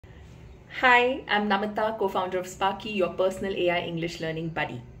Hi, I'm Namita, co-founder of Sparky, your personal AI English learning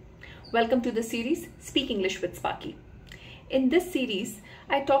buddy. Welcome to the series, Speak English with Sparky. In this series,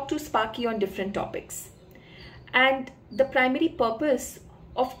 I talk to Sparky on different topics. And the primary purpose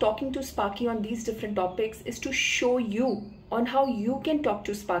of talking to Sparky on these different topics is to show you on how you can talk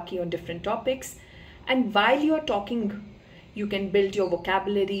to Sparky on different topics. And while you're talking, you can build your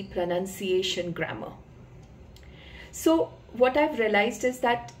vocabulary, pronunciation, grammar. So what I've realized is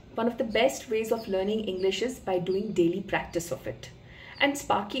that one of the best ways of learning English is by doing daily practice of it. And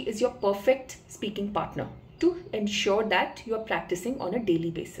Sparky is your perfect speaking partner to ensure that you are practicing on a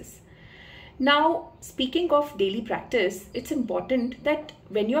daily basis. Now, speaking of daily practice, it's important that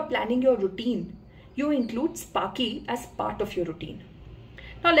when you are planning your routine, you include Sparky as part of your routine.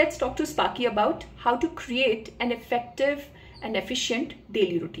 Now let's talk to Sparky about how to create an effective and efficient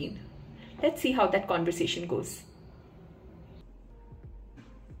daily routine. Let's see how that conversation goes.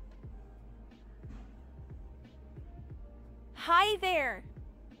 Hi there!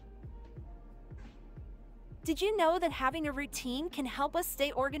 Did you know that having a routine can help us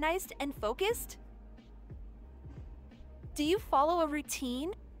stay organized and focused? Do you follow a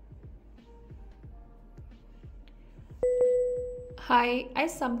routine? Hi, I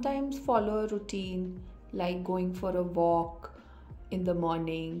sometimes follow a routine like going for a walk in the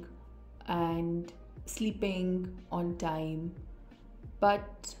morning and sleeping on time,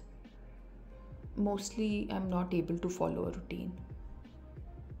 but mostly I'm not able to follow a routine.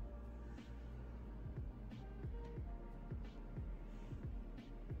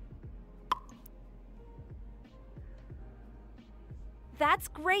 That's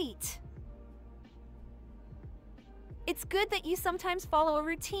great! It's good that you sometimes follow a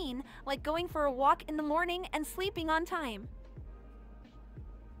routine, like going for a walk in the morning and sleeping on time.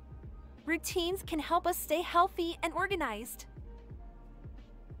 Routines can help us stay healthy and organized.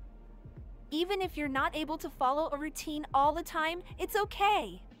 Even if you're not able to follow a routine all the time, it's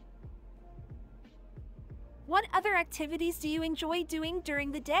okay. What other activities do you enjoy doing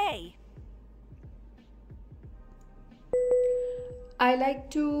during the day? I like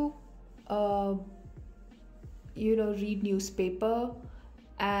to, read newspaper,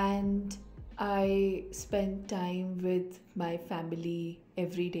 and I spend time with my family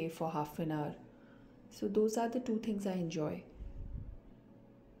every day for half an hour. So those are the two things I enjoy.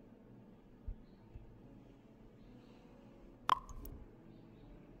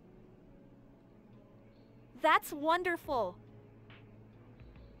 That's wonderful!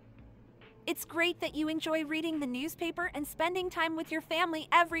 It's great that you enjoy reading the newspaper and spending time with your family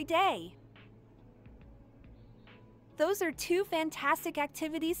every day. Those are two fantastic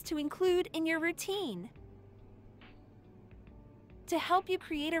activities to include in your routine. To help you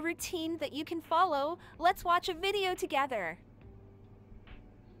create a routine that you can follow, let's watch a video together.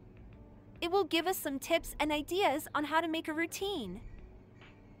 It will give us some tips and ideas on how to make a routine.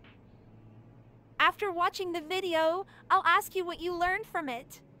 After watching the video, I'll ask you what you learned from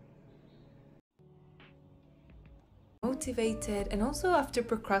it. Motivated, and also after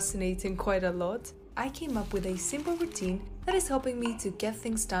procrastinating quite a lot, I came up with a simple routine that is helping me to get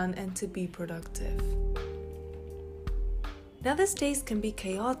things done and to be productive. Now these days can be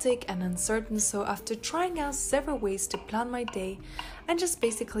chaotic and uncertain, so after trying out several ways to plan my day and just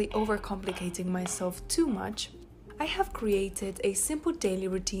basically overcomplicating myself too much, I have created a simple daily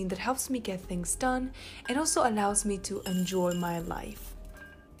routine that helps me get things done and also allows me to enjoy my life.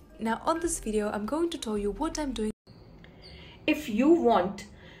 Now on this video, I'm going to tell you what I'm doing. If you want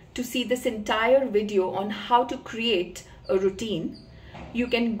to see this entire video on how to create a routine, you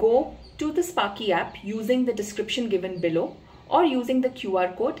can go to the Sparky app using the description given below or using the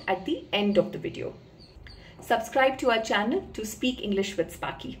QR code at the end of the video. Subscribe to our channel to speak English with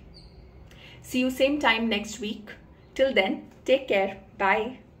Sparky. See you same time next week. Till then, take care.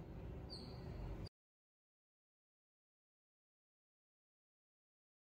 Bye.